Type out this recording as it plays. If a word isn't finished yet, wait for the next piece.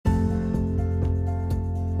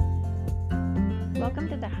Welcome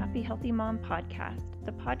to the Happy Healthy Mom podcast,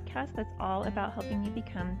 the podcast that's all about helping you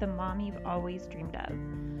become the mom you've always dreamed of.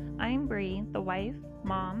 I'm Bree, the wife,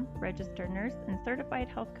 mom, registered nurse, and certified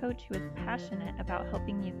health coach who is passionate about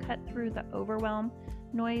helping you cut through the overwhelm,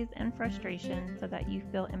 noise, and frustration so that you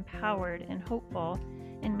feel empowered and hopeful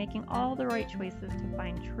in making all the right choices to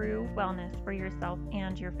find true wellness for yourself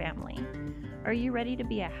and your family. Are you ready to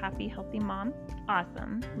be a happy, healthy mom?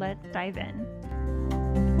 Awesome. Let's dive in.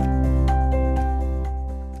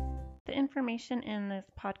 The information in this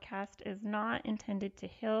podcast is not intended to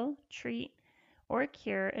heal, treat, or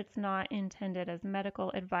cure. It's not intended as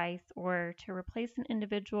medical advice or to replace an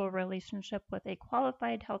individual relationship with a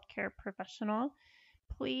qualified healthcare professional.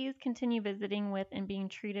 Please continue visiting with and being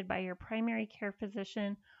treated by your primary care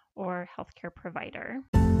physician or healthcare provider.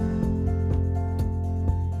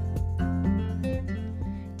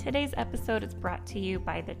 Today's episode is brought to you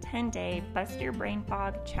by the 10-day Bust Your Brain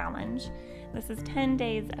Fog Challenge. This is 10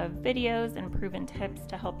 days of videos and proven tips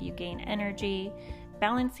to help you gain energy,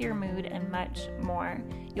 balance your mood, and much more.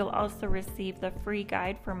 You'll also receive the free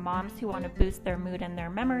guide for moms who want to boost their mood and their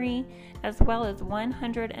memory, as well as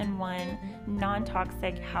 101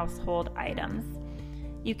 non-toxic household items.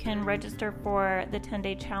 You can register for the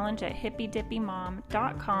 10-day challenge at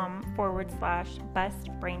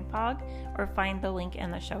hippydippymom.com/bustbrainfog or find the link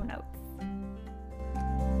in the show notes.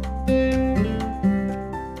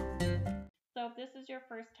 So if this is your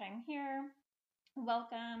first time here,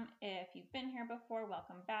 welcome. If you've been here before,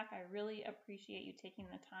 welcome back. I really appreciate you taking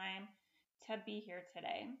the time to be here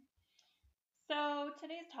today. So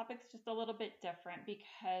today's topic's just a little bit different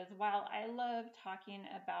because while I love talking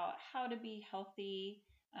about how to be healthy,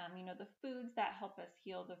 the foods that help us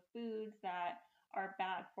heal, the foods that are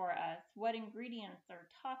bad for us, what ingredients are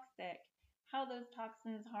toxic, how those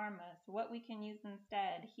toxins harm us, what we can use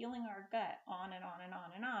instead, healing our gut, on and on and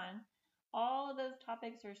on and on. All of those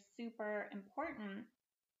topics are super important,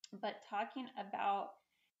 but talking about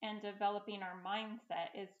and developing our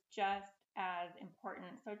mindset is just as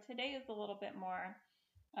important. So today is a little bit more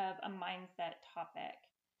of a mindset topic.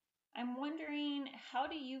 I'm wondering, how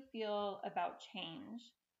do you feel about change?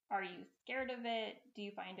 Are you scared of it? Do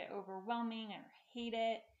you find it overwhelming or hate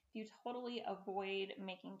it? Do you totally avoid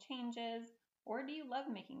making changes? Or do you love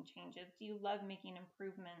making changes? Do you love making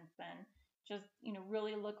improvements and just,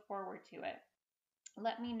 really look forward to it?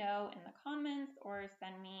 Let me know in the comments or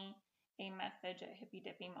send me a message at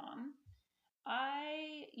hippydippymom.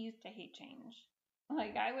 I used to hate change.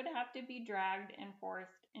 I would have to be dragged and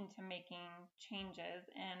forced into making changes.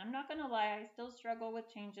 And I'm not going to lie, I still struggle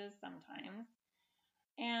with changes sometimes.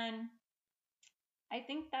 And I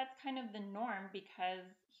think that's kind of the norm because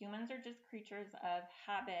humans are just creatures of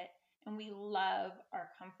habit and we love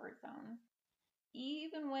our comfort zones.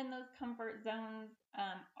 Even when those comfort zones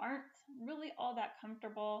aren't really all that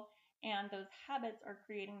comfortable and those habits are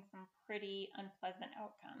creating some pretty unpleasant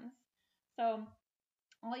outcomes. So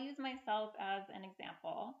I'll use myself as an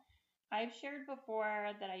example. I've shared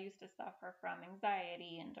before that I used to suffer from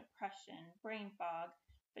anxiety and depression, brain fog,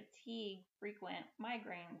 fatigue, frequent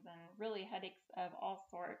migraines, and really headaches of all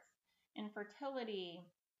sorts, infertility,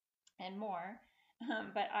 and more.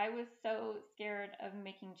 But I was so scared of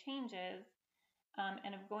making changes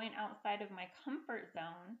and of going outside of my comfort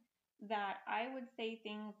zone that I would say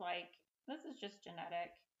things like, this is just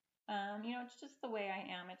genetic. It's just the way I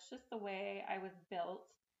am. It's just the way I was built.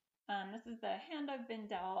 This is the hand I've been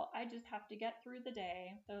dealt. I just have to get through the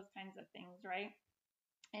day. Those kinds of things, right?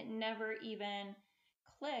 It never even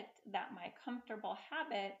clicked that my comfortable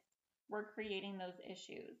habits were creating those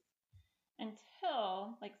issues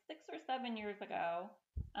until like 6 or 7 years ago.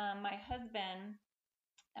 My husband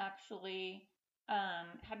actually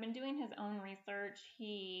had been doing his own research.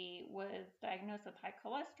 He was diagnosed with high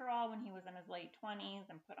cholesterol when he was in his late 20s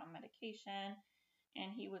and put on medication.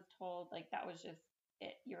 And he was told that was just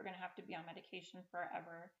it. You're going to have to be on medication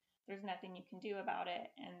forever. There's nothing you can do about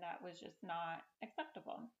it. And that was just not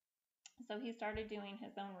acceptable. So he started doing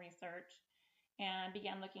his own research and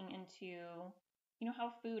began looking into,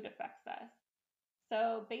 how food affects us.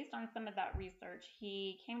 So based on some of that research,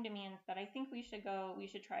 he came to me and said, I think we should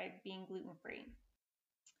try being gluten-free.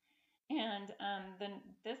 And then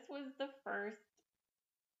this was the first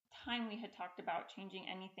time we had talked about changing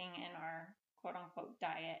anything in our quote-unquote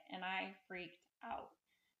diet, and I freaked out.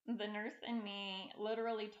 The nurse and me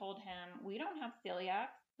literally told him, we don't have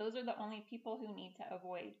celiacs. Those are the only people who need to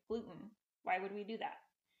avoid gluten. Why would we do that?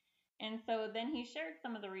 And so then he shared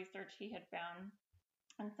some of the research he had found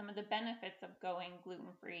and some of the benefits of going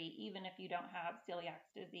gluten-free, even if you don't have celiac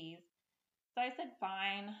disease. So I said,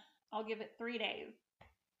 fine, I'll give it 3 days.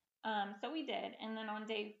 So we did. And then on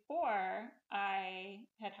day 4, I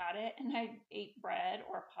had it and I ate bread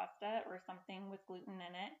or pasta or something with gluten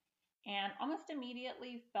in it and almost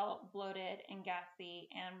immediately felt bloated and gassy.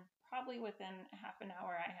 And probably within half an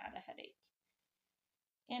hour, I had a headache.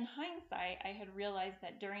 In hindsight, I had realized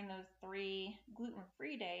that during those 3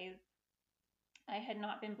 gluten-free days, I had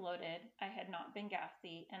not been bloated, I had not been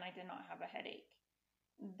gassy, and I did not have a headache.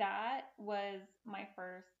 That was my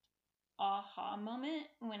first aha moment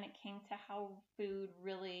when it came to how food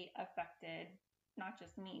really affected not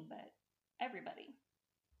just me, but everybody.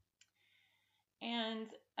 And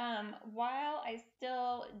while I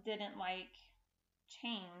still didn't like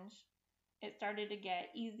change, it started to get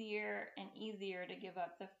easier and easier to give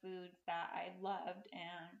up the foods that I loved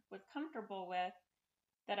and was comfortable with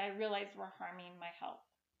that I realized were harming my health.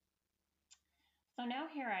 So now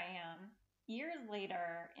here I am, years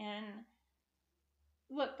later, and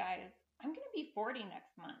look, guys, I'm going to be 40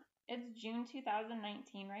 next month. It's June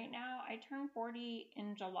 2019 right now. I turned 40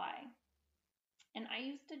 in July. And I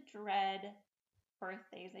used to dread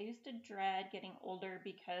birthdays. I used to dread getting older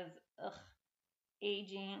because,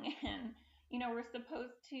 aging and, we're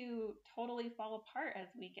supposed to totally fall apart as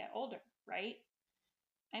we get older, right?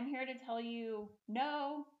 I'm here to tell you,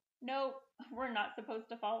 no, we're not supposed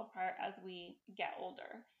to fall apart as we get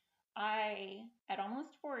older. I, at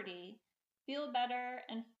almost 40, feel better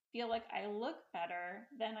and feel like I look better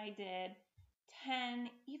than I did 10,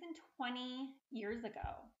 even 20 years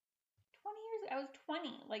ago. 20 years ago, I was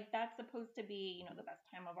 20. Like, that's supposed to be, the best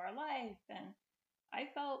time of our life. And I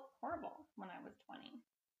felt horrible when I was 20.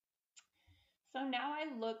 So now I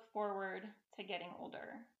look forward to getting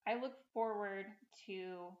older. I look forward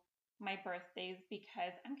to my birthdays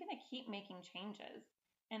because I'm going to keep making changes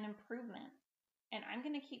and improvements, and I'm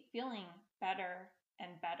going to keep feeling better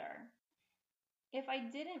and better. If I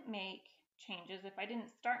didn't make changes, if I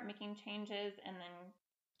didn't start making changes and then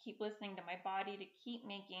keep listening to my body to keep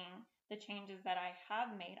making the changes that I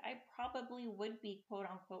have made, I probably would be quote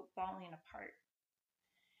unquote falling apart.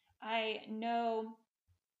 I know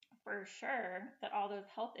for sure that all those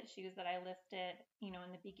health issues that I listed, in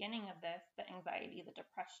the beginning of this, the anxiety, the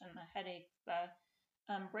depression, the headaches, the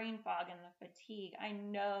brain fog, and the fatigue, I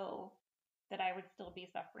know that I would still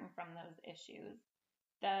be suffering from those issues.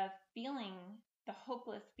 The feeling, the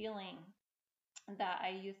hopeless feeling that I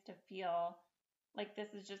used to feel like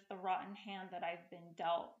this is just the rotten hand that I've been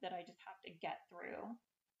dealt, that I just have to get through,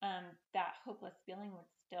 that hopeless feeling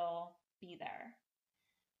would still be there.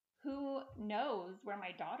 Who knows where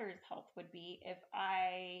my daughter's health would be if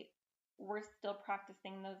I were still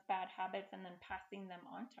practicing those bad habits and then passing them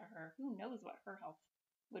on to her? Who knows what her health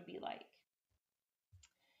would be like?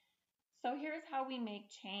 So here's how we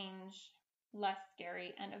make change less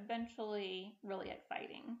scary and eventually really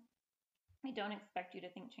exciting. I don't expect you to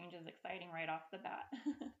think change is exciting right off the bat.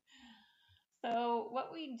 So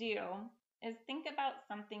what we do is think about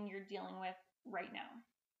something you're dealing with right now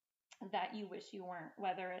that you wish you weren't,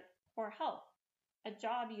 whether it's poor health, a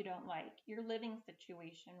job you don't like, your living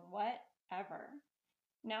situation, whatever.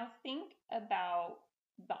 Now think about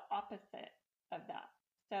the opposite of that.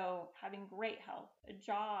 So having great health, a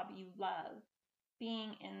job you love,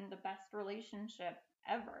 being in the best relationship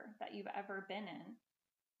ever that you've ever been in.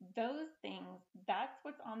 Those things, that's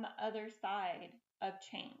what's on the other side of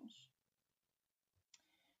change.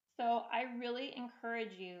 So I really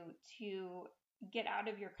encourage you to get out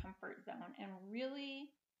of your comfort zone and really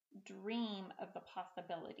dream of the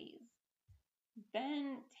possibilities.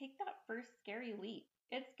 Then take that first scary leap.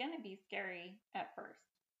 It's going to be scary at first.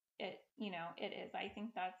 It is. I think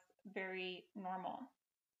that's very normal.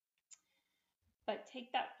 But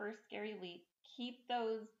take that first scary leap. Keep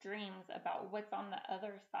those dreams about what's on the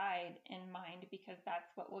other side in mind because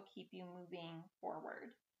that's what will keep you moving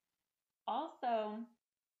forward. Also,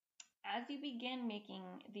 as you begin making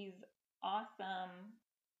these awesome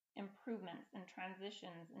improvements and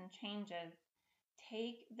transitions and changes,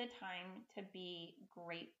 take the time to be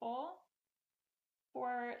grateful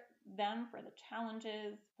for them, for the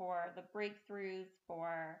challenges, for the breakthroughs,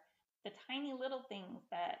 for the tiny little things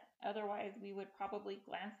that otherwise we would probably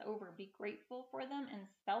glance over. Be grateful for them and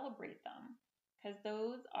celebrate them because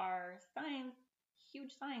those are signs,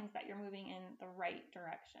 huge signs that you're moving in the right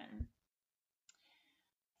direction.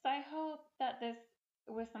 So I hope that this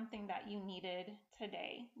was something that you needed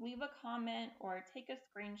today. Leave a comment or take a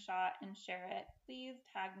screenshot and share it. Please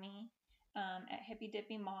tag me at Hippy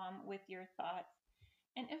Dippy Mom with your thoughts.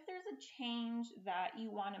 And if there's a change that you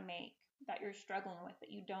want to make, that you're struggling with,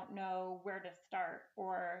 that you don't know where to start,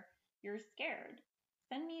 or you're scared,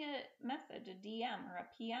 send me a message, a DM or a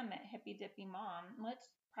PM at Hippy Dippy Mom. Let's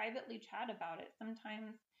privately chat about it.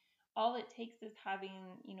 Sometimes all it takes is having,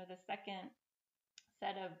 the second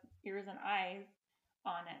set of ears and eyes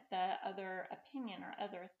on it, the other opinion or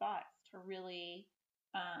other thoughts to really,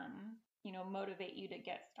 motivate you to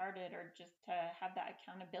get started or just to have that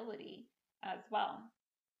accountability as well.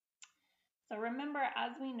 So remember,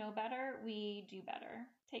 as we know better, we do better.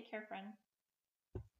 Take care, friends.